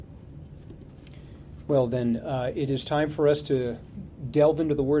Well, then, it is time for us to delve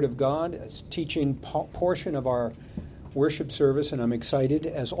into the Word of God. It's a teaching portion of our worship service, and I'm excited,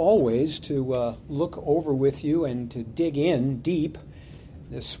 as always, to look over with you and to dig in deep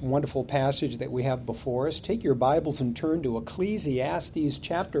this wonderful passage that we have before us. Take your Bibles and turn to Ecclesiastes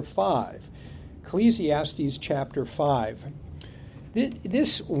chapter 5. Ecclesiastes chapter 5.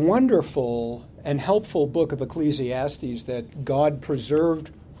 This wonderful and helpful book of Ecclesiastes that God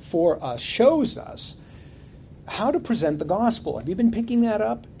preserved for us shows us how to present the gospel. Have you been picking that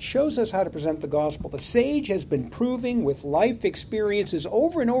up? It shows us how to present the gospel. The sage has been proving with life experiences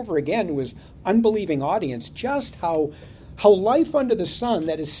over and over again to his unbelieving audience just how life under the sun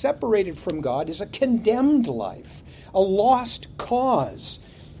that is separated from God is a condemned life, a lost cause,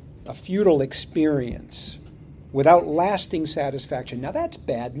 a futile experience without lasting satisfaction. Now that's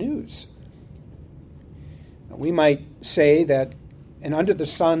bad news. We might say that an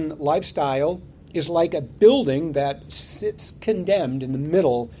under-the-sun lifestyle is like a building that sits condemned in the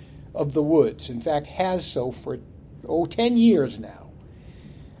middle of the woods. In fact, has so for 10 years now.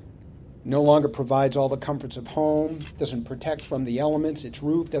 No longer provides all the comforts of home, doesn't protect from the elements, its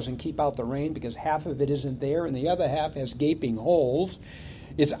roof doesn't keep out the rain because half of it isn't there and the other half has gaping holes.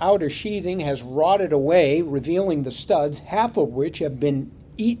 Its outer sheathing has rotted away, revealing the studs, half of which have been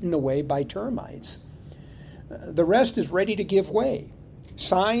eaten away by termites. The rest is ready to give way.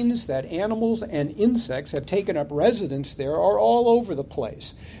 Signs that animals and insects have taken up residence there are all over the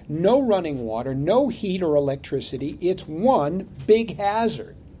place. No running water, no heat or electricity. It's one big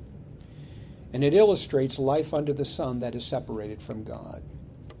hazard. And it illustrates life under the sun that is separated from God.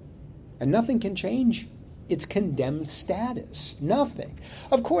 And nothing can change its condemned status. Nothing.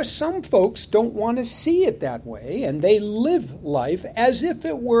 Of course, some folks don't want to see it that way, and they live life as if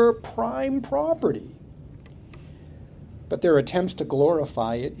it were prime property. But their attempts to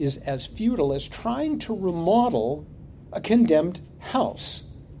glorify it is as futile as trying to remodel a condemned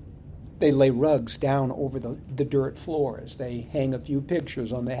house. They lay rugs down over the dirt floors. They hang a few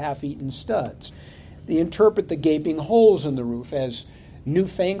pictures on the half-eaten studs. They interpret the gaping holes in the roof as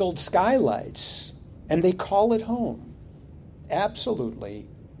newfangled skylights, and they call it home. Absolutely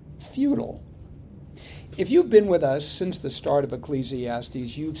futile. If you've been with us since the start of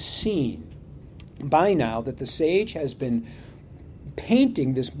Ecclesiastes, you've seen by now that the sage has been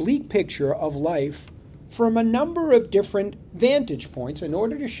painting this bleak picture of life from a number of different vantage points in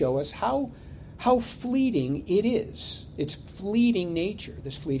order to show us how fleeting it is. Its fleeting nature,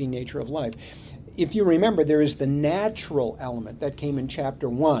 this fleeting nature of life. If you remember, there is the natural element that came in chapter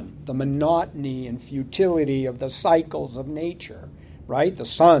 1, the monotony and futility of the cycles of nature, right? The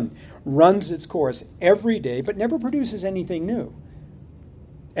sun runs its course every day but never produces anything new,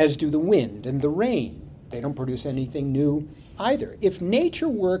 as do the wind and the rain. They don't produce anything new either. If nature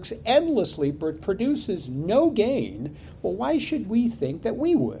works endlessly but produces no gain, well, why should we think that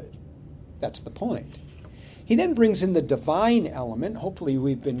we would? That's the point. He then brings in the divine element. Hopefully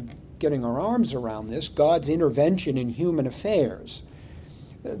we've been getting our arms around this, God's intervention in human affairs.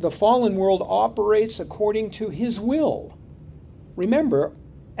 The fallen world operates according to his will. Remember,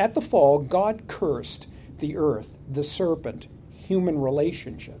 at the fall, God cursed the earth, the serpent, human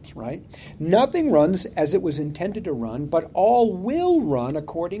relationships, right? Nothing runs as it was intended to run, but all will run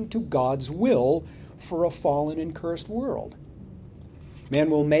according to God's will for a fallen and cursed world. Man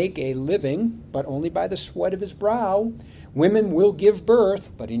will make a living, but only by the sweat of his brow. Women will give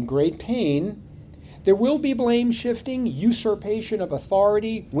birth, but in great pain. There will be blame shifting, usurpation of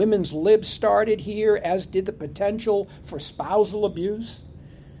authority. Women's libs started here, as did the potential for spousal abuse.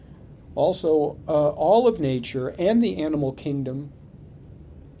 Also, all of nature and the animal kingdom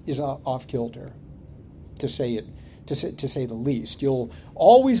is off kilter, to say the least. You'll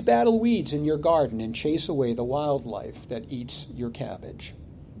always battle weeds in your garden and chase away the wildlife that eats your cabbage.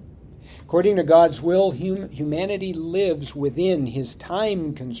 According to God's will, humanity lives within his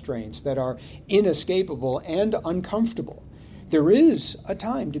time constraints that are inescapable and uncomfortable. There is a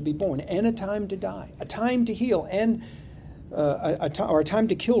time to be born and a time to die, a time to heal and a time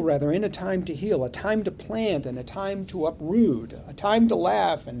to kill, and a time to heal, a time to plant and a time to uproot, a time to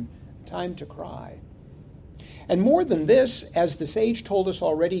laugh and a time to cry. And more than this, as the sage told us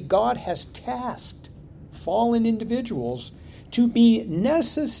already, God has tasked fallen individuals to be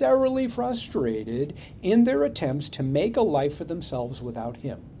necessarily frustrated in their attempts to make a life for themselves without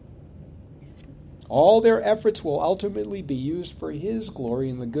him. All their efforts will ultimately be used for his glory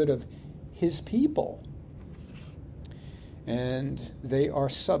and the good of his people. And they are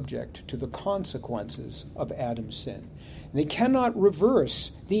subject to the consequences of Adam's sin. They cannot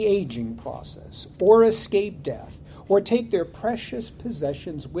reverse the aging process or escape death or take their precious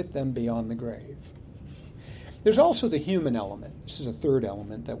possessions with them beyond the grave. There's also the human element. This is a third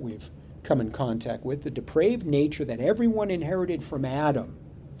element that we've come in contact with, the depraved nature that everyone inherited from Adam,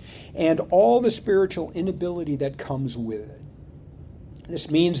 and all the spiritual inability that comes with it.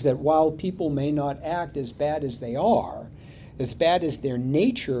 This means that while people may not act as bad as they are, as bad as their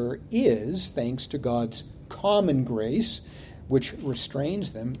nature is, thanks to God's common grace, which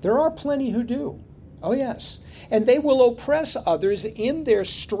restrains them, there are plenty who do. Oh, yes. And they will oppress others in their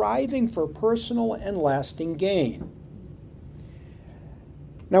striving for personal and lasting gain.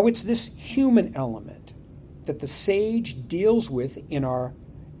 Now, it's this human element that the sage deals with in our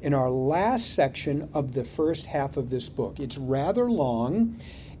last section of the first half of this book. It's rather long.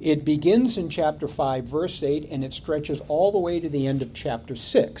 It begins in chapter 5, verse 8, and it stretches all the way to the end of chapter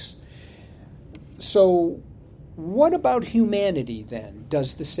 6. So, what about humanity, then,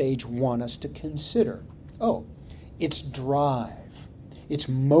 does the sage want us to consider? Oh, its drive, its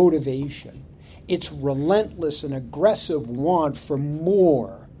motivation, its relentless and aggressive want for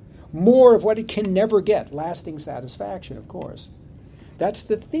more of what it can never get, lasting satisfaction, of course. That's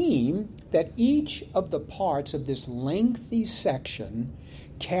the theme that each of the parts of this lengthy section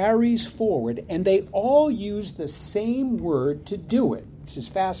carries forward, and they all use the same word to do it. This is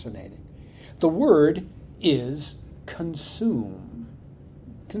fascinating. The word is consume.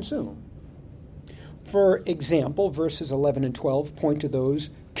 Consume. For example, verses 11 and 12 point to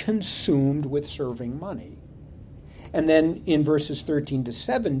those consumed with serving money. And then in verses 13 to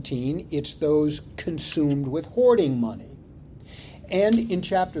 17, it's those consumed with hoarding money. And in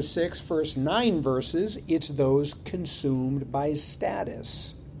chapter 6, first 9 verses, it's those consumed by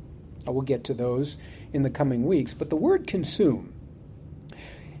status. I will get to those in the coming weeks. But the word consume,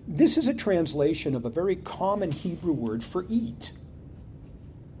 this is a translation of a very common Hebrew word for eat.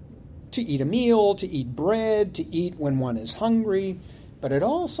 To eat a meal, to eat bread, to eat when one is hungry. But it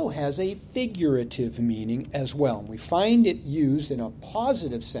also has a figurative meaning as well. And we find it used in a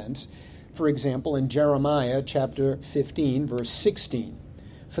positive sense, for example, in Jeremiah chapter 15, verse 16,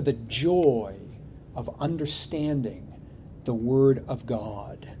 for the joy of understanding the word of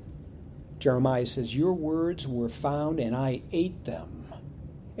God. Jeremiah says, your words were found and I ate them,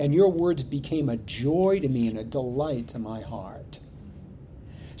 and your words became a joy to me and a delight to my heart.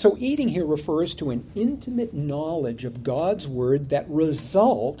 So eating here refers to an intimate knowledge of God's word that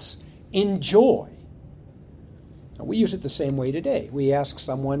results in joy. Now, we use it the same way today. We ask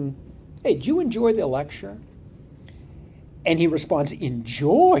someone, hey, did you enjoy the lecture? And he responds,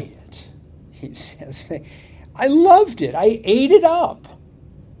 enjoy it. He says, I loved it. I ate it up.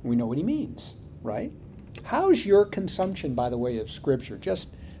 We know what he means, right? How's your consumption, by the way, of Scripture?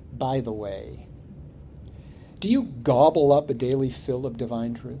 Just by the way. Do you gobble up a daily fill of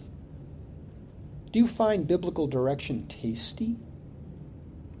divine truth? Do you find biblical direction tasty?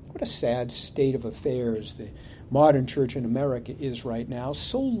 What a sad state of affairs the modern church in America is right now.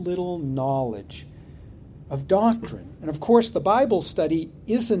 So little knowledge of doctrine. And of course, the Bible study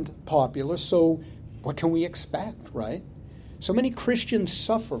isn't popular, so what can we expect, right? So many Christians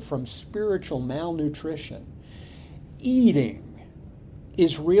suffer from spiritual malnutrition. Eating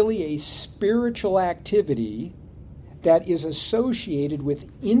is really a spiritual activity that is associated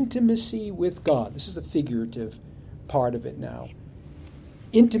with intimacy with God. This is the figurative part of it now.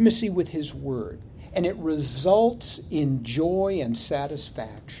 Intimacy with His Word. And it results in joy and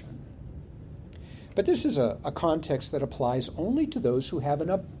satisfaction. But this is a context that applies only to those who have an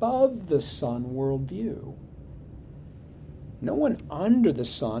above-the-sun worldview. No one under the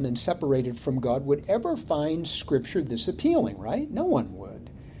sun and separated from God would ever find Scripture this appealing, right? No one would.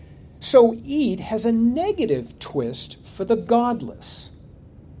 So eat has a negative twist for the godless.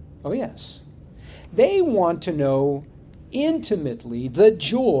 Oh, yes. They want to know intimately the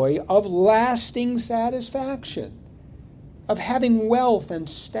joy of lasting satisfaction, of having wealth and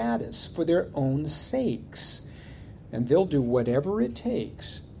status for their own sakes. And they'll do whatever it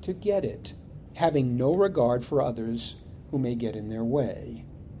takes to get it, having no regard for others who may get in their way.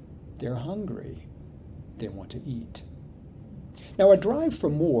 They're hungry. They want to eat. Now, a drive for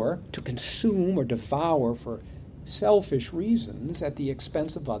more, to consume or devour for selfish reasons at the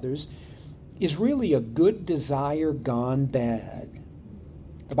expense of others, is really a good desire gone bad.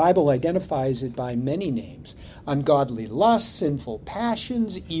 The Bible identifies it by many names: ungodly lusts, sinful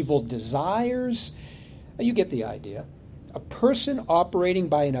passions, evil desires. You get the idea. A person operating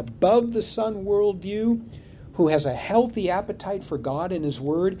by an above-the-sun worldview who has a healthy appetite for God and His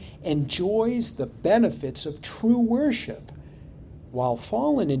Word enjoys the benefits of true worship, while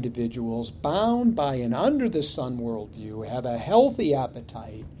fallen individuals bound by an under-the-sun worldview have a healthy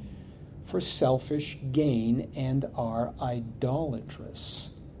appetite for selfish gain and are idolatrous.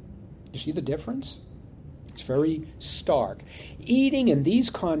 You see the difference? It's very stark. Eating in these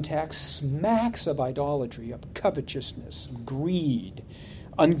contexts smacks of idolatry, of covetousness, of greed,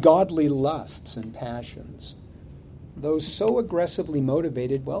 ungodly lusts and passions. Those so aggressively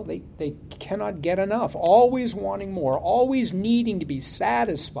motivated, well, they cannot get enough, always wanting more, always needing to be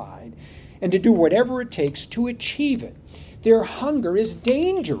satisfied and to do whatever it takes to achieve it. Their hunger is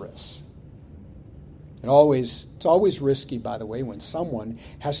dangerous. It's always risky, by the way, when someone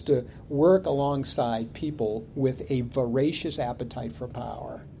has to work alongside people with a voracious appetite for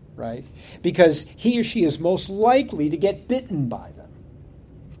power, right? Because he or she is most likely to get bitten by them.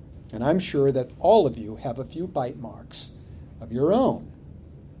 And I'm sure that all of you have a few bite marks of your own.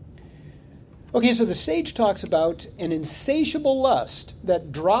 Okay, so the sage talks about an insatiable lust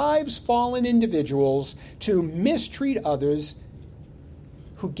that drives fallen individuals to mistreat others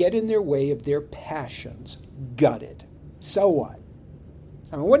who get in their way of their passions. Got it. So what?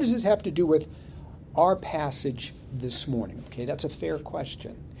 I mean, what does this have to do with our passage this morning? Okay, that's a fair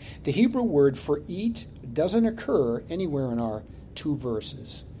question. The Hebrew word for eat doesn't occur anywhere in our two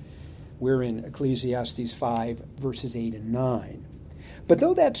verses. We're in Ecclesiastes 5, verses 8 and 9. But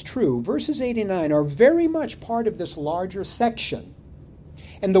though that's true, verses 8 and 9 are very much part of this larger section.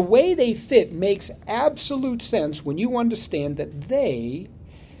 And the way they fit makes absolute sense when you understand that they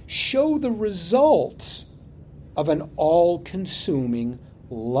show the results of an all-consuming,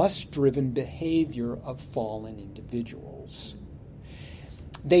 lust-driven behavior of fallen individuals.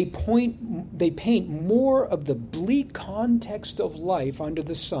 They paint more of the bleak context of life under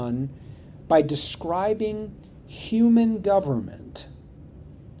the sun by describing human government,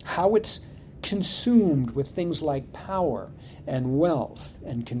 how it's consumed with things like power and wealth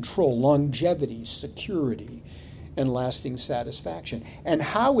and control, longevity, security, and lasting satisfaction, and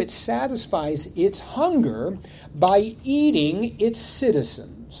how it satisfies its hunger by eating its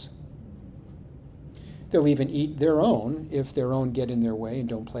citizens. They'll even eat their own if their own get in their way and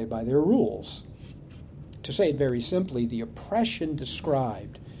don't play by their rules. To say it very simply, the oppression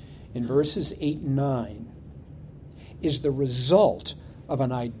described in verses 8 and 9 is the result of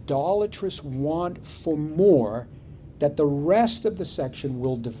an idolatrous want for more that the rest of the section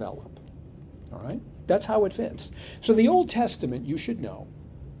will develop. All right? That's how it fits. So the Old Testament, you should know,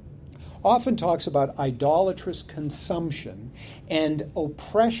 often talks about idolatrous consumption and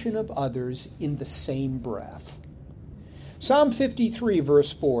oppression of others in the same breath. Psalm 53,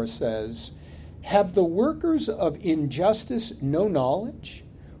 verse 4 says, "Have the workers of injustice no knowledge,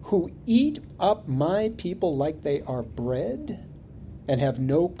 who eat up my people like they are bread, and have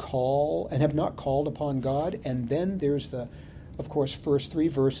not called upon God?" And then there's of course, first three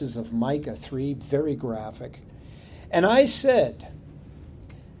verses of Micah 3, very graphic. "And I said,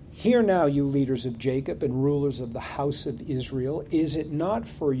 hear now, you leaders of Jacob and rulers of the house of Israel, is it not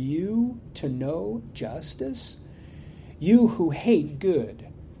for you to know justice? You who hate good,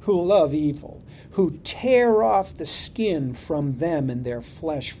 who love evil, who tear off the skin from them and their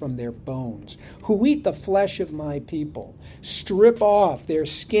flesh from their bones, who eat the flesh of my people, strip off their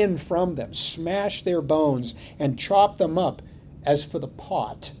skin from them, smash their bones, and chop them up as for the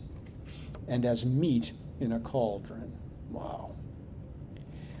pot, and as meat in a cauldron." Wow.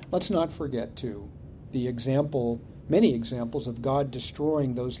 Let's not forget, too, many examples of God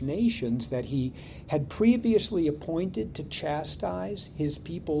destroying those nations that he had previously appointed to chastise his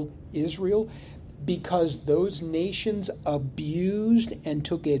people Israel, because those nations abused and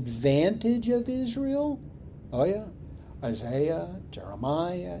took advantage of Israel. Oh yeah, Isaiah,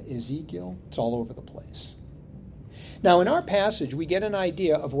 Jeremiah, Ezekiel, it's all over the place. Now, in our passage, we get an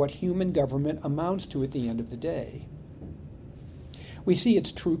idea of what human government amounts to at the end of the day. We see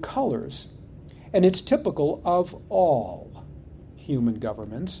its true colors, and it's typical of all human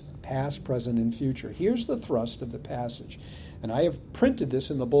governments, past, present, and future. Here's the thrust of the passage, and I have printed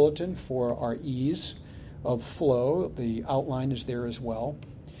this in the bulletin for our ease of flow. The outline is there as well.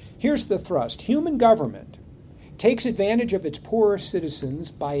 Here's the thrust. Human government takes advantage of its poorer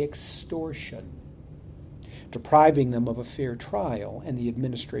citizens by extortion, depriving them of a fair trial and the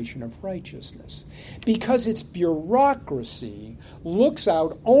administration of righteousness, because its bureaucracy looks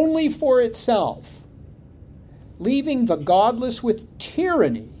out only for itself, leaving the godless with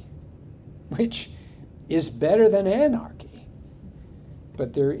tyranny, which is better than anarchy.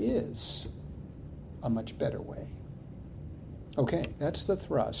 But there is a much better way. Okay, that's the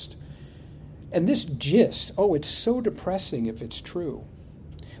thrust. And this gist, it's so depressing if it's true.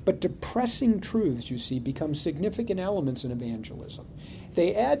 But depressing truths, you see, become significant elements in evangelism.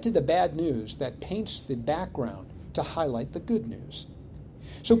 They add to the bad news that paints the background to highlight the good news.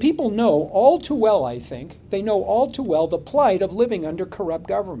 So people know all too well, I think, they know all too well the plight of living under corrupt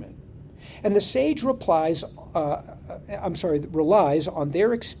government. And the sage relies on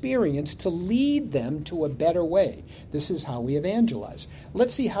their experience to lead them to a better way. This is how we evangelize.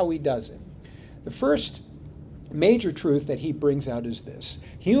 Let's see how he does it. The first major truth that he brings out is this: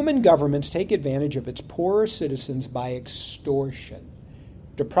 human governments take advantage of its poorer citizens by extortion,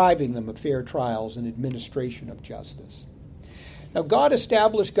 depriving them of fair trials and administration of justice. Now, God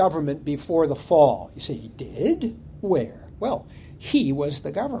established government before the fall. You say, he did? Where? Well, he was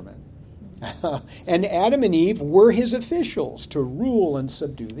the government. And Adam and Eve were his officials to rule and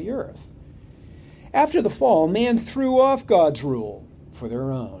subdue the earth. After the fall, man threw off God's rule for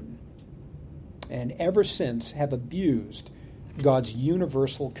their own, and ever since have abused God's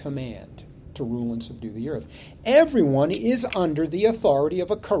universal command to rule and subdue the earth. Everyone is under the authority of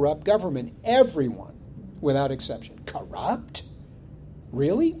a corrupt government. Everyone, without exception. Corrupt?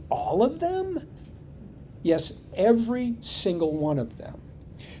 Really? All of them? Yes, every single one of them.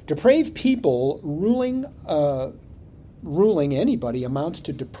 Depraved people ruling anybody amounts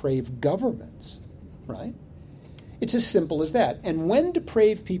to depraved governments, right? It's as simple as that. And when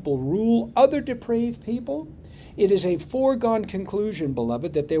depraved people rule other depraved people, it is a foregone conclusion,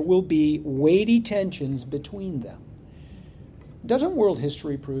 beloved, that there will be weighty tensions between them. Doesn't world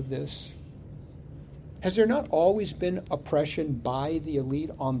history prove this? Has there not always been oppression by the elite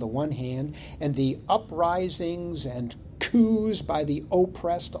on the one hand, and the uprisings and coups by the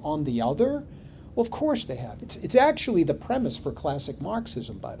oppressed on the other? Well, of course they have. It's actually the premise for classic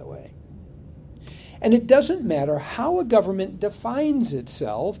Marxism, by the way. And it doesn't matter how a government defines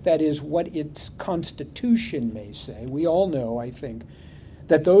itself, that is, what its constitution may say. We all know, I think,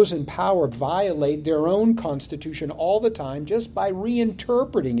 that those in power violate their own constitution all the time just by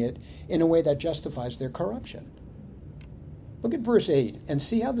reinterpreting it in a way that justifies their corruption. Look at verse 8 and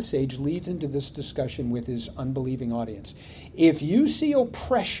see how the sage leads into this discussion with his unbelieving audience. If you see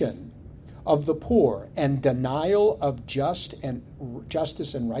oppression of the poor and denial of justice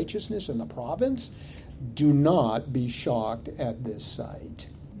and righteousness in the province, do not be shocked at this sight.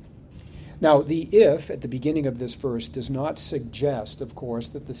 Now, the if at the beginning of this verse does not suggest, of course,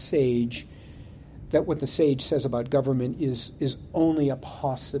 that what the sage says about government is only a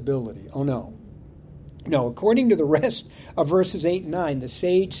possibility. Oh, no. No, according to the rest of verses 8 and 9, the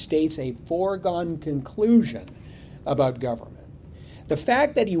sage states a foregone conclusion about government. The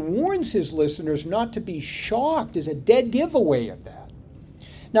fact that he warns his listeners not to be shocked is a dead giveaway of that.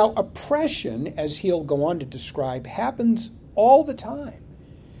 Now, oppression, as he'll go on to describe, happens all the time,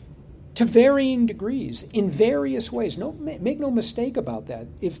 to varying degrees, in various ways. Make no mistake about that.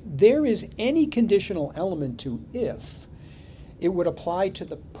 If there is any conditional element to if, it would apply to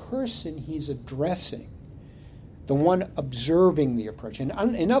the person he's addressing, the one observing the oppression.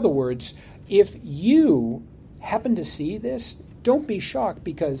 In other words, if you happen to see this, don't be shocked,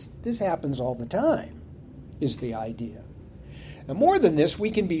 because this happens all the time, is the idea. And more than this,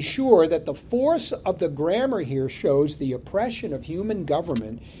 we can be sure that the force of the grammar here shows the oppression of human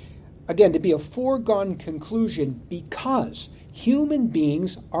government, again, to be a foregone conclusion, because human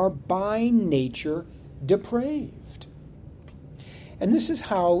beings are by nature depraved. And this is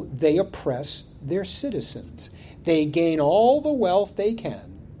how they oppress their citizens. They gain all the wealth they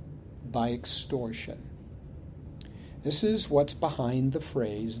can by extortion. This is what's behind the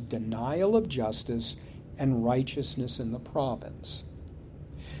phrase denial of justice and righteousness in the province.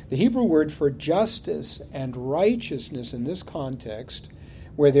 The Hebrew word for justice and righteousness in this context,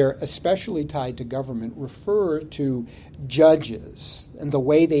 where they're especially tied to government, refer to judges and the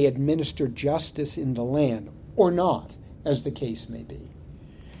way they administer justice in the land, or not, as the case may be.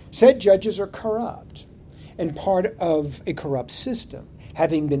 Said judges are corrupt and part of a corrupt system,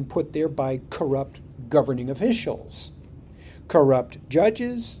 having been put there by corrupt governing officials. Corrupt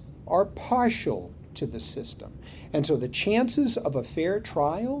judges are partial to the system, and so the chances of a fair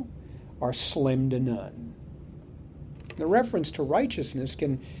trial are slim to none. The reference to righteousness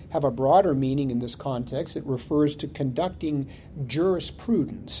can have a broader meaning in this context. It refers to conducting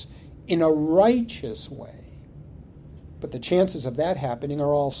jurisprudence in a righteous way. But the chances of that happening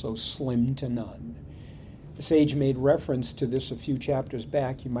are also slim to none. The sage made reference to this a few chapters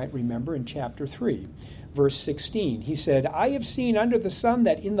back, you might remember, in chapter 3, verse 16. He said, I have seen under the sun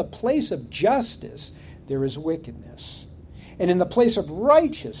that in the place of justice there is wickedness, and in the place of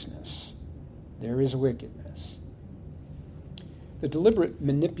righteousness there is wickedness. The deliberate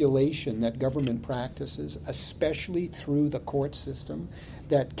manipulation that government practices, especially through the court system,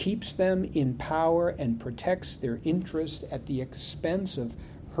 that keeps them in power and protects their interest at the expense of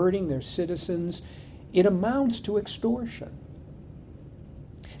hurting their citizens, it amounts to extortion.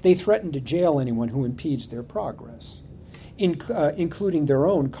 They threaten to jail anyone who impedes their progress. including their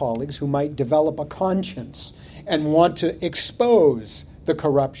own colleagues who might develop a conscience and want to expose the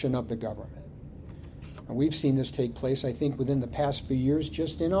corruption of the government. And we've seen this take place, I think, within the past few years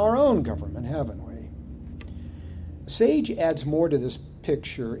just in our own government, haven't we? Sage adds more to this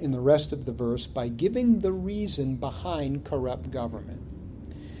picture in the rest of the verse by giving the reason behind corrupt government.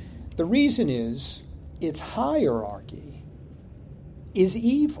 The reason is its hierarchy is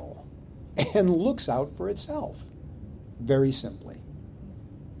evil and looks out for itself, very simply.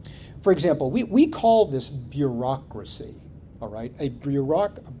 For example, we call this bureaucracy, all right? A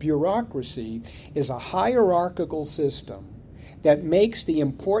bureaucracy is a hierarchical system that makes the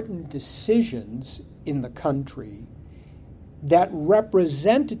important decisions in the country that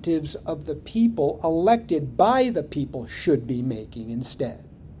representatives of the people elected by the people should be making instead.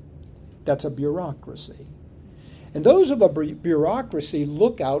 That's a bureaucracy. And those of a bureaucracy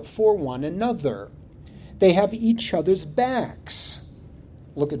look out for one another. They have each other's backs.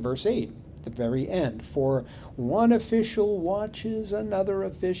 Look at verse 8, the very end. For one official watches another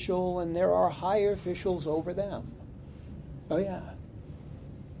official, and there are higher officials over them. Oh, yeah.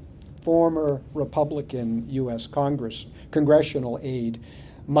 Former Republican U.S. congressional aide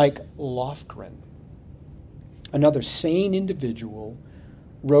Mike Lofgren, another sane individual,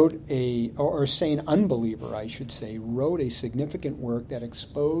 sane unbeliever, I should say, wrote a significant work that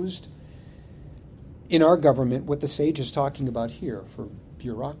exposed in our government what the sage is talking about here for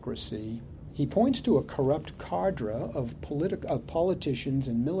bureaucracy. He points to a corrupt cadre of politicians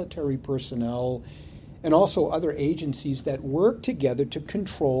and military personnel and also other agencies that work together to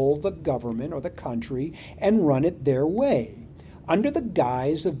control the government or the country and run it their way, under the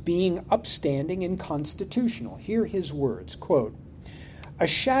guise of being upstanding and constitutional. Hear his words, quote, "A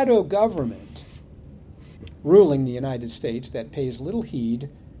shadow government ruling the United States that pays little heed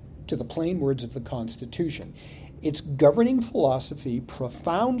to the plain words of the Constitution. Its governing philosophy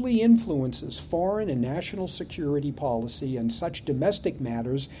profoundly influences foreign and national security policy and such domestic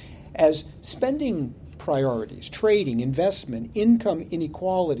matters as spending priorities, trading, investment, income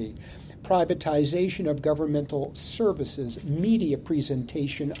inequality, privatization of governmental services, media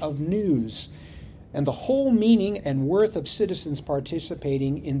presentation of news, and the whole meaning and worth of citizens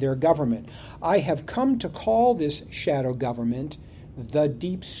participating in their government. I have come to call this shadow government the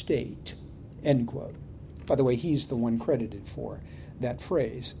deep state," end quote. By the way, he's the one credited for that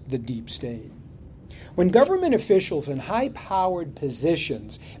phrase, the deep state. When government officials in high-powered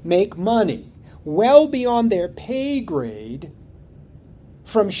positions make money well beyond their pay grade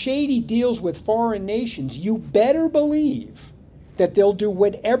from shady deals with foreign nations, you better believe that they'll do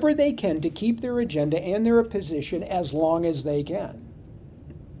whatever they can to keep their agenda and their position as long as they can.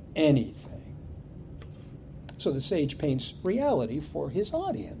 Anything. So the sage paints reality for his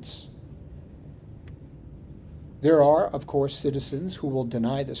audience. There are, of course, citizens who will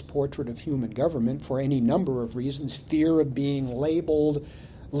deny this portrait of human government for any number of reasons: fear of being labeled,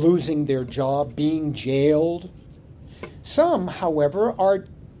 losing their job, being jailed. Some, however, are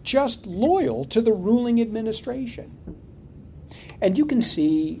just loyal to the ruling administration. And you can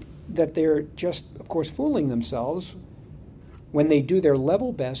see that they're just, of course, fooling themselves when they do their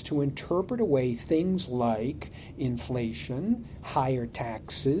level best to interpret away things like inflation, higher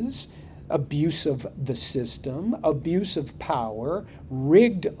taxes, abuse of the system, abuse of power,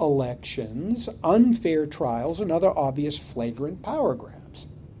 rigged elections, unfair trials, and other obvious flagrant power grabs.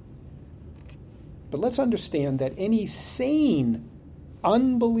 But let's understand that any sane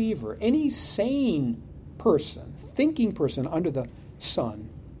unbeliever, any sane person, thinking person under the sun,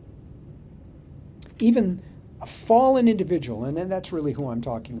 even a fallen individual, and that's really who I'm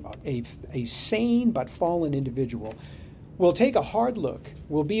talking about, a sane but fallen individual, will take a hard look,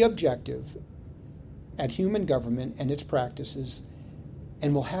 will be objective at human government and its practices,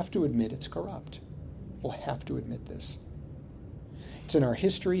 and will have to admit it's corrupt. We'll have to admit this. It's in our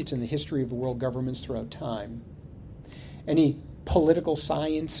history, it's in the history of world governments throughout time. Any political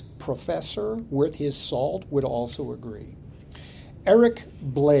science professor worth his salt would also agree. Eric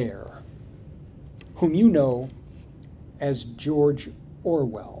Blair, whom you know as George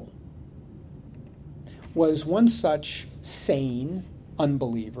Orwell, was one such sane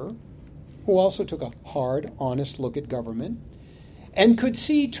unbeliever who also took a hard, honest look at government and could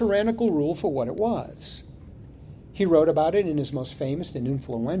see tyrannical rule for what it was. He wrote about it in his most famous and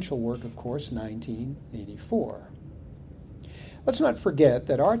influential work, of course, 1984. Let's not forget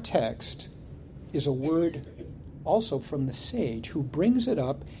that our text is a word also from the sage who brings it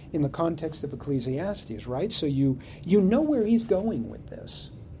up in the context of Ecclesiastes, right? So you know where he's going with this.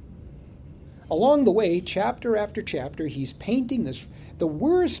 Along the way, chapter after chapter, he's painting the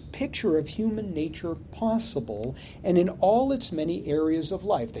worst picture of human nature possible, and in all its many areas of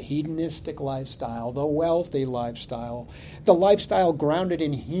life: the hedonistic lifestyle, the wealthy lifestyle, the lifestyle grounded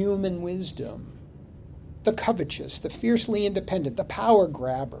in human wisdom, the covetous, the fiercely independent, the power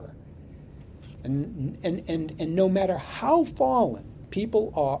grabber. And no matter how fallen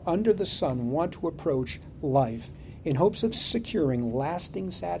people are under the sun want to approach life in hopes of securing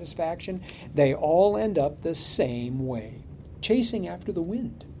lasting satisfaction, they all end up the same way, chasing after the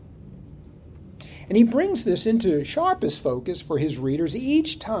wind. And he brings this into sharpest focus for his readers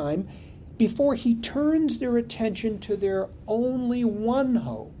each time before he turns their attention to their only one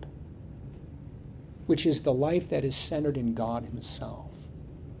hope, which is the life that is centered in God himself.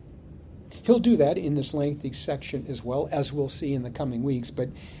 He'll do that in this lengthy section as well, as we'll see in the coming weeks, but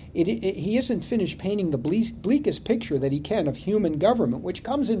he isn't finished painting the bleakest picture that he can of human government, which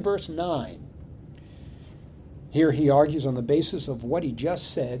comes in verse 9. Here he argues on the basis of what he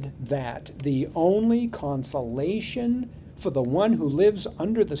just said that the only consolation for the one who lives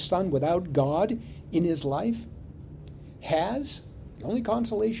under the sun without God in his life the only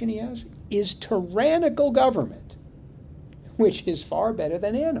consolation he has, is tyrannical government, which is far better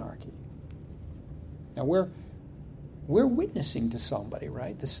than anarchy. Now we're witnessing to somebody,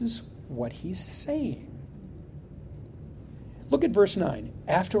 right? This is what he's saying. Look at verse 9.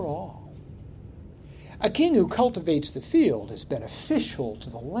 After all, a king who cultivates the field is beneficial to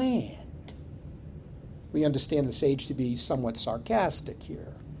the land. We understand the sage to be somewhat sarcastic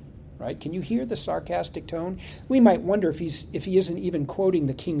here, right? Can you hear the sarcastic tone? We might wonder if he isn't even quoting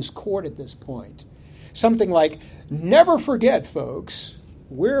the king's court at this point. Something like, "Never forget, folks,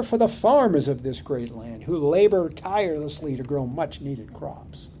 we're for the farmers of this great land who labor tirelessly to grow much-needed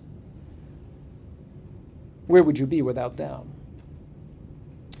crops. Where would you be without them?"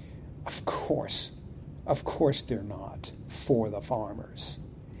 Of course they're not for the farmers.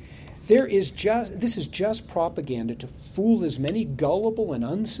 This is just propaganda to fool as many gullible and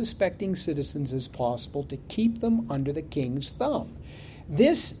unsuspecting citizens as possible to keep them under the king's thumb.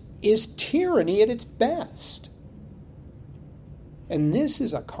 This is tyranny at its best. And this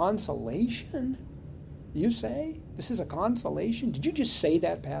is a consolation, you say? This is a consolation? Did you just say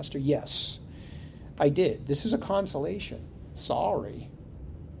that, Pastor? Yes, I did. This is a consolation. Sorry.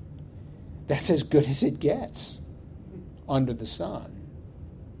 That's as good as it gets under the sun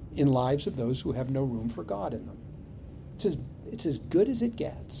in lives of those who have no room for God in them. It's as good as it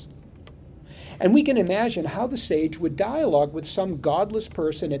gets. And we can imagine how the sage would dialogue with some godless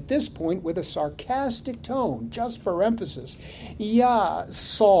person at this point with a sarcastic tone, just for emphasis. "Yeah,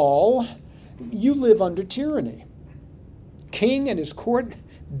 Saul, you live under tyranny. King and his court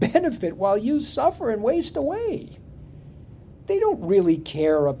benefit while you suffer and waste away. They don't really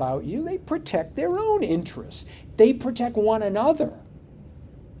care about you. They protect their own interests. They protect one another.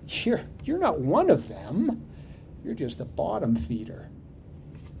 You're not one of them. You're just a bottom feeder.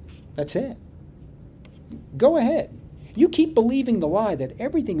 That's it. Go ahead. You keep believing the lie that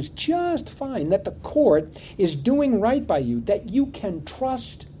everything's just fine, that the court is doing right by you, that you can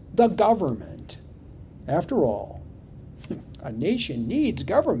trust the government. After all, a nation needs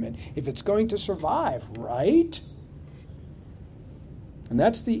government if it's going to survive, right?" And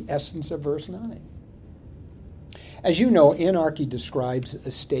that's the essence of verse 9. As you know, anarchy describes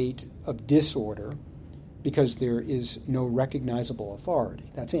a state of disorder because there is no recognizable authority.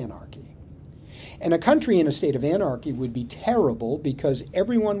 That's anarchy. And a country in a state of anarchy would be terrible because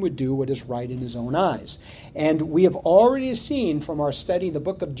everyone would do what is right in his own eyes. And we have already seen from our study the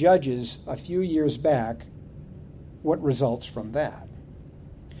book of Judges a few years back what results from that.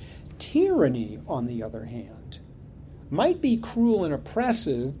 Tyranny, on the other hand, might be cruel and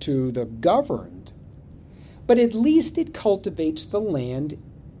oppressive to the governed, but at least it cultivates the land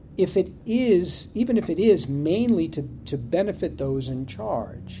even if it is mainly to benefit those in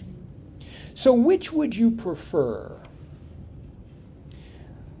charge. So which would you prefer?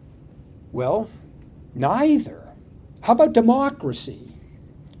 Well, neither. How about democracy?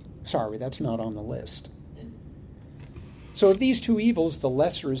 Sorry, that's not on the list. So of these two evils, the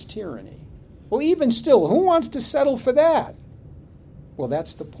lesser is tyranny. Well, even still, who wants to settle for that? Well,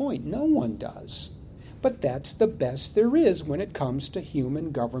 that's the point. No one does. But that's the best there is when it comes to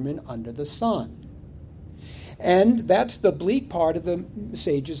human government under the sun. And that's the bleak part of the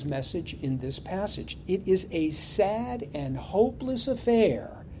sage's message in this passage. It is a sad and hopeless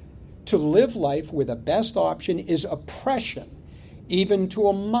affair to live life where the best option is oppression, even to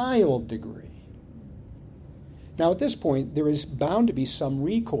a mild degree. Now, at this point, there is bound to be some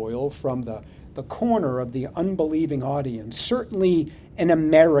recoil from the the corner of the unbelieving audience, certainly an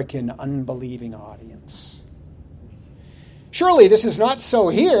American unbelieving audience. Surely this is not so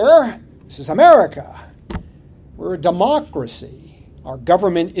here. This is America. We're a democracy. Our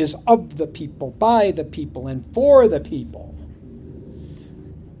government is of the people, by the people, and for the people.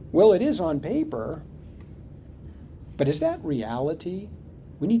 Well, it is on paper, but is that reality?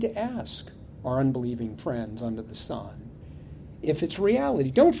 We need to ask our unbelieving friends under the sun if it's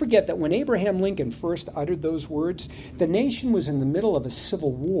reality. Don't forget that when Abraham Lincoln first uttered those words, the nation was in the middle of a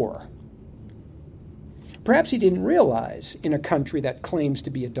civil war. Perhaps he didn't realize in a country that claims to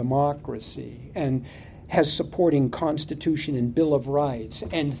be a democracy and has supporting Constitution and Bill of Rights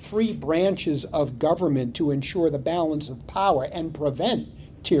and 3 branches of government to ensure the balance of power and prevent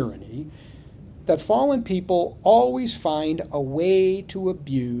tyranny, that fallen people always find a way to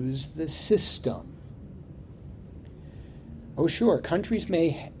abuse the system. Oh, sure, countries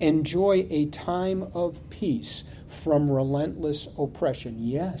may enjoy a time of peace from relentless oppression,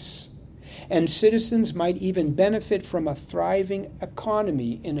 yes. And citizens might even benefit from a thriving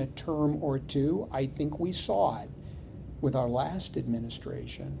economy in a term or two. I think we saw it with our last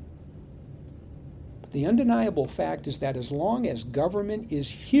administration. But the undeniable fact is that as long as government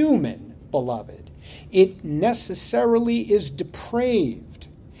is human, beloved, it necessarily is depraved.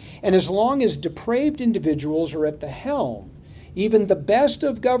 And as long as depraved individuals are at the helm, even the best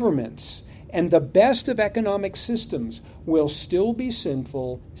of governments and the best of economic systems will still be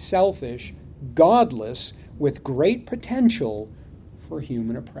sinful, selfish, godless, with great potential for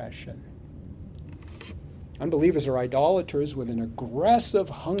human oppression. Unbelievers are idolaters with an aggressive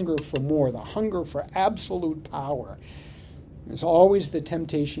hunger for more, the hunger for absolute power. There's always the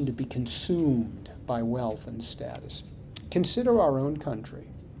temptation to be consumed by wealth and status. Consider our own country.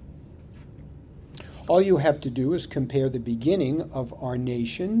 All you have to do is compare the beginning of our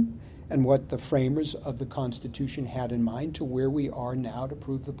nation and what the framers of the Constitution had in mind to where we are now to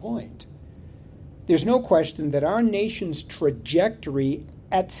prove the point. There's no question that our nation's trajectory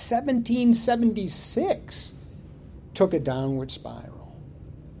at 1776 took a downward spiral.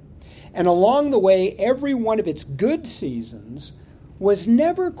 And along the way, every one of its good seasons was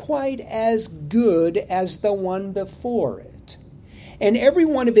never quite as good as the one before it. And every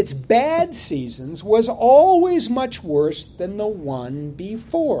one of its bad seasons was always much worse than the one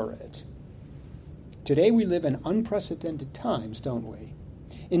before it. Today we live in unprecedented times, don't we?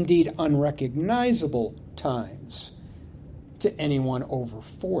 Indeed, unrecognizable times to anyone over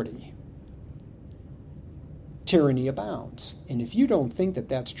 40. Tyranny abounds. And if you don't think that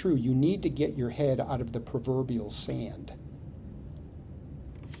that's true, you need to get your head out of the proverbial sand.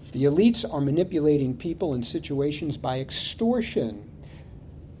 The elites are manipulating people and situations by extortion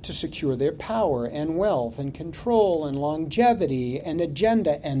to secure their power and wealth and control and longevity and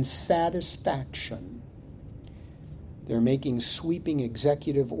agenda and satisfaction. They're making sweeping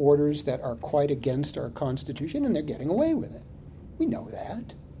executive orders that are quite against our Constitution, and they're getting away with it. We know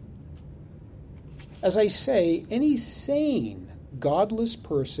that. As I say, any sane, godless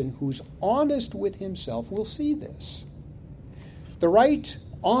person who's honest with himself will see this. The Right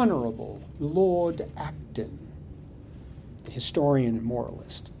Honorable Lord Acton, historian and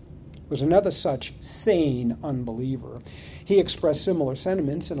moralist, was another such sane unbeliever. He expressed similar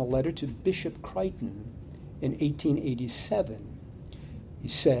sentiments in a letter to Bishop Crichton in 1887. He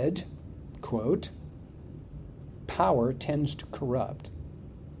said, quote, "Power tends to corrupt,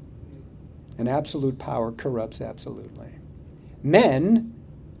 and absolute power corrupts absolutely. Men,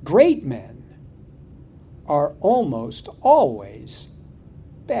 great men, are almost always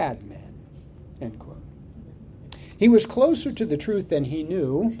bad men," end quote. He was closer to the truth than he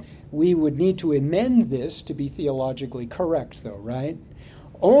knew. We would need to amend this to be theologically correct, though, right?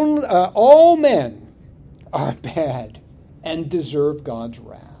 All men are bad and deserve God's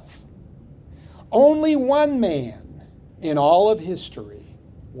wrath. Only one man in all of history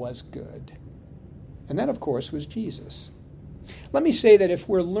was good. And that, of course, was Jesus. Let me say that if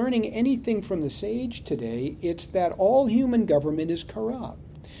we're learning anything from the sage today, it's that all human government is corrupt.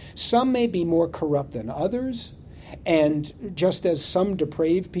 Some may be more corrupt than others, and just as some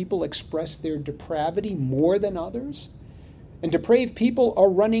depraved people express their depravity more than others, and depraved people are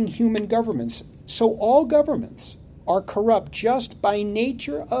running human governments, so all governments are corrupt just by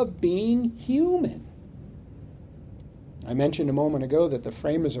nature of being human. I mentioned a moment ago that the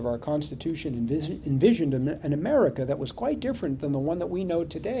framers of our Constitution envisioned an America that was quite different than the one that we know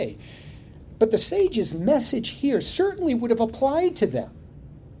today. But the sage's message here certainly would have applied to them.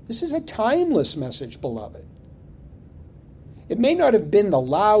 This is a timeless message, beloved. It may not have been the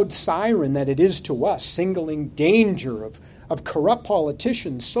loud siren that it is to us, signaling danger of of corrupt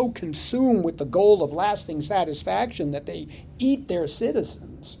politicians so consumed with the goal of lasting satisfaction that they eat their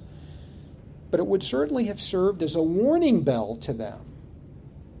citizens. But it would certainly have served as a warning bell to them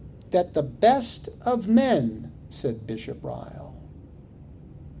that the best of men, said Bishop Ryle,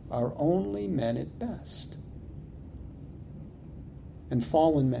 are only men at best, and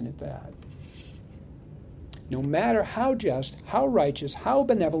fallen men at that. No matter how just, how righteous, how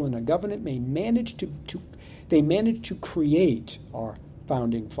benevolent a government may manage to create, our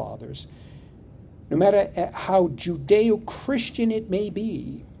founding fathers, no matter how Judeo-Christian it may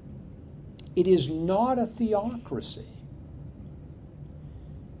be, it is not a theocracy,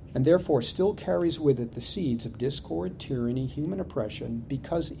 and therefore still carries with it the seeds of discord, tyranny, human oppression,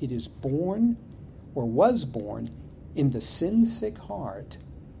 because it is born, or was born, in the sin-sick heart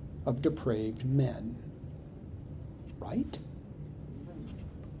of depraved men. Right?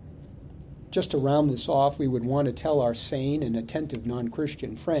 Just to round this off, we would want to tell our sane and attentive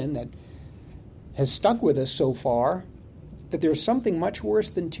non-Christian friend that has stuck with us so far that there's something much worse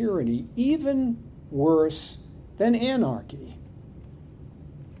than tyranny, even worse than anarchy.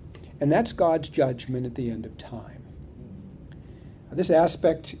 And that's God's judgment at the end of time. This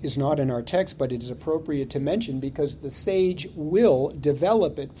aspect is not in our text, but it is appropriate to mention because the sage will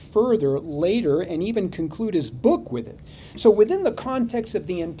develop it further later and even conclude his book with it. So within the context of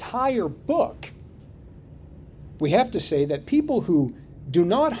the entire book, we have to say that people who do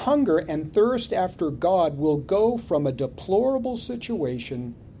not hunger and thirst after God will go from a deplorable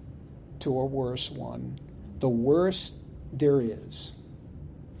situation to a worse one, the worst there is.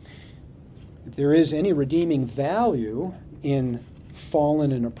 If there is any redeeming value in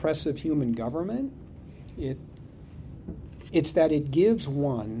fallen and oppressive human government, it's that it gives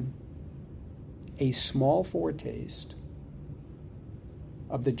one a small foretaste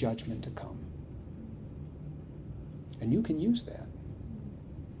of the judgment to come. And you can use that.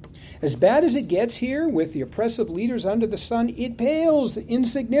 As bad as it gets here with the oppressive leaders under the sun, it pales in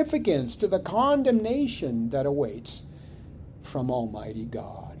significance to the condemnation that awaits from Almighty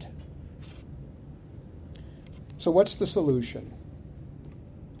God. So what's the solution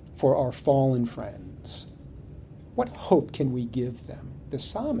for our fallen friends? What hope can we give them? The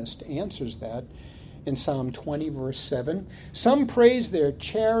psalmist answers that in Psalm 20, verse 7. Some praise their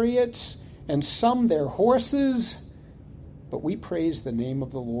chariots and some their horses, but we praise the name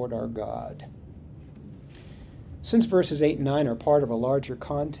of the Lord our God. Since verses 8 and 9 are part of a larger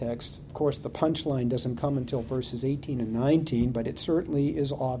context, of course, the punchline doesn't come until verses 18 and 19, but it certainly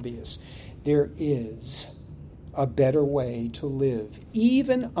is obvious. There is a better way to live,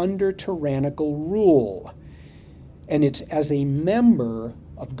 even under tyrannical rule. And it's as a member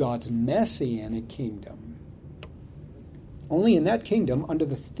of God's messianic kingdom. Only in that kingdom, under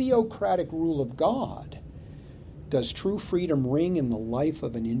the theocratic rule of God, does true freedom ring in the life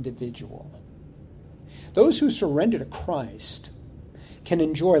of an individual. Those who surrender to Christ can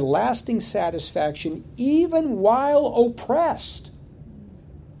enjoy lasting satisfaction even while oppressed.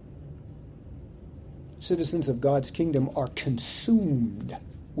 Citizens of God's kingdom are consumed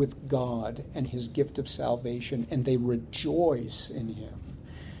with God and his gift of salvation, and they rejoice in him.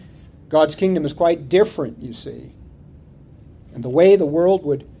 God's kingdom is quite different, you see. And the way the world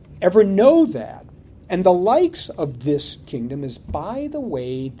would ever know that, and the likes of this kingdom, is by the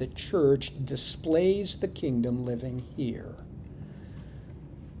way the church displays the kingdom living here.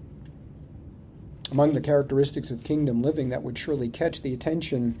 Among the characteristics of kingdom living that would surely catch the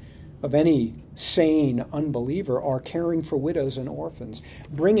attention of any sane unbeliever are caring for widows and orphans,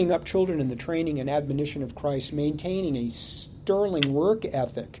 bringing up children in the training and admonition of Christ, maintaining a sterling work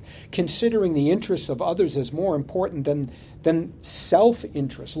ethic, considering the interests of others as more important than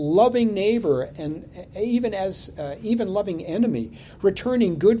self-interest, loving neighbor and even loving enemy,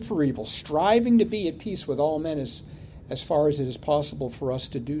 returning good for evil, striving to be at peace with all men as far as it is possible for us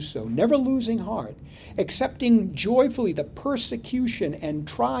to do so, never losing heart, accepting joyfully the persecution and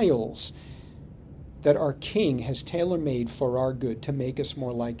trials that our King has tailor-made for our good to make us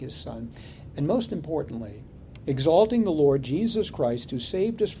more like his Son. And most importantly, exalting the Lord Jesus Christ, who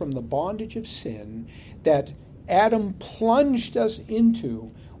saved us from the bondage of sin that Adam plunged us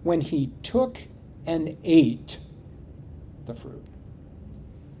into when he took and ate the fruit.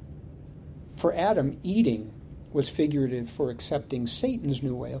 For Adam, eating was figurative for accepting Satan's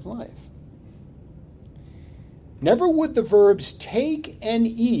new way of life. Never would the verbs take and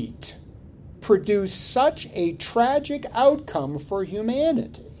eat produce such a tragic outcome for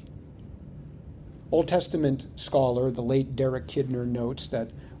humanity. Old Testament scholar, the late Derek Kidner, notes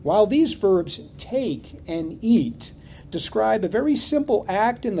that while these verbs take and eat describe a very simple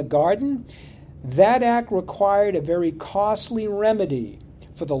act in the garden, That act required a very costly remedy,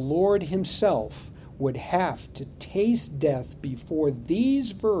 for the Lord himself would have to taste death before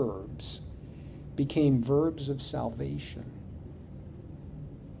these verbs became verbs of salvation.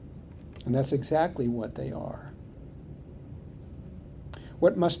 And that's exactly what they are.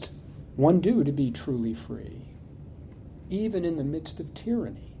 What must one do to be truly free, even in the midst of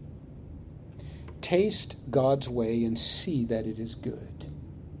tyranny? Taste God's way and see that it is good.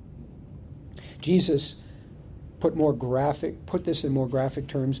 Jesus put this in more graphic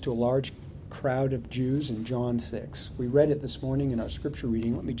terms to a large crowd of Jews in John 6. We read it this morning in our scripture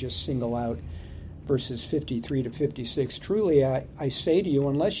reading. Let me just single out verses 53 to 56. Truly, I say to you,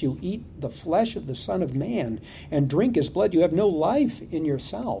 unless you eat the flesh of the Son of Man and drink his blood, you have no life in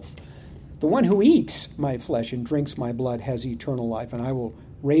yourself. The one who eats my flesh and drinks my blood has eternal life, and I will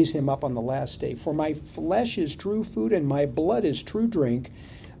raise him up on the last day. For my flesh is true food, and my blood is true drink.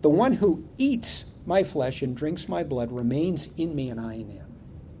 The one who eats my flesh and drinks my blood remains in me, and I in him.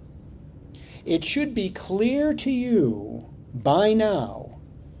 It should be clear to you by now,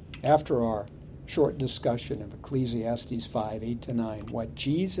 after our short discussion of Ecclesiastes 5, 8 to 9, what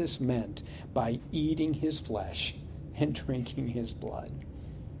Jesus meant by eating his flesh and drinking his blood.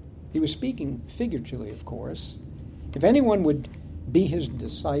 He was speaking figuratively, of course. If anyone would be his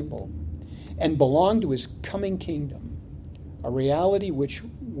disciple and belong to his coming kingdom, a reality which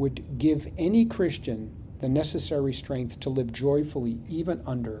would give any Christian the necessary strength to live joyfully even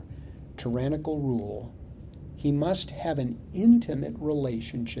under tyrannical rule, he must have an intimate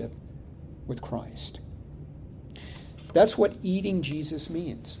relationship with Christ. That's what eating Jesus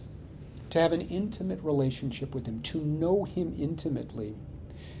means, to have an intimate relationship with him, to know him intimately,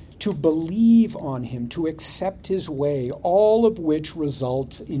 to believe on him, to accept his way, all of which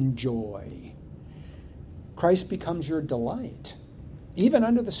results in joy. Christ becomes your delight. Even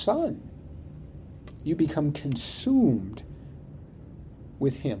under the sun, you become consumed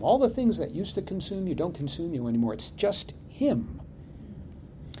with him. All the things that used to consume you don't consume you anymore. It's just him.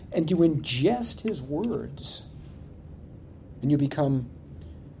 And you ingest his words, and you become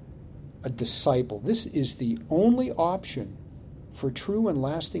a disciple. This is the only option for true and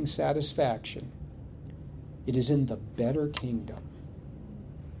lasting satisfaction. It is in the better kingdom.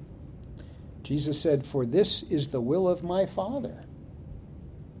 Jesus said, "For this is the will of my Father,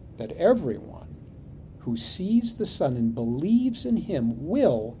 that everyone who sees the Son and believes in him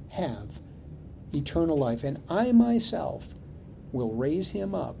will have eternal life, and I myself will raise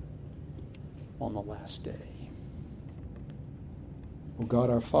him up on the last day." Oh God,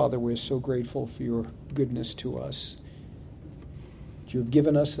 our Father, we're so grateful for your goodness to us. You have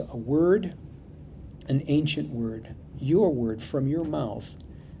given us a word, an ancient word, your word from your mouth,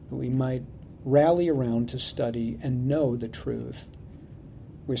 that we might rally around to study and know the truth.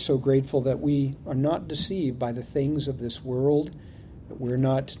 We're so grateful that we are not deceived by the things of this world, that we're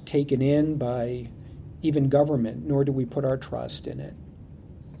not taken in by even government, nor do we put our trust in it.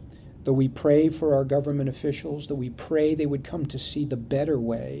 Though we pray for our government officials, that we pray they would come to see the better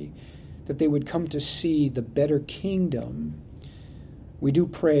way, that they would come to see the better kingdom. We do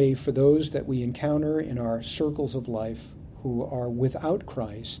pray for those that we encounter in our circles of life who are without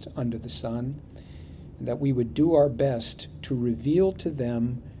Christ under the sun, and that we would do our best to reveal to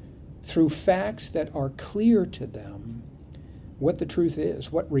them through facts that are clear to them what the truth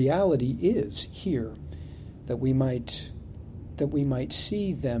is, what reality is here, that we might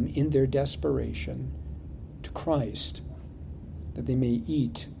see them in their desperation to Christ, that they may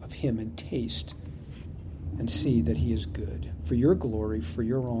eat of him and taste and see that he is good. For your glory, for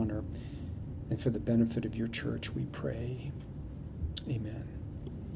your honor, and for the benefit of your church, we pray. Amen.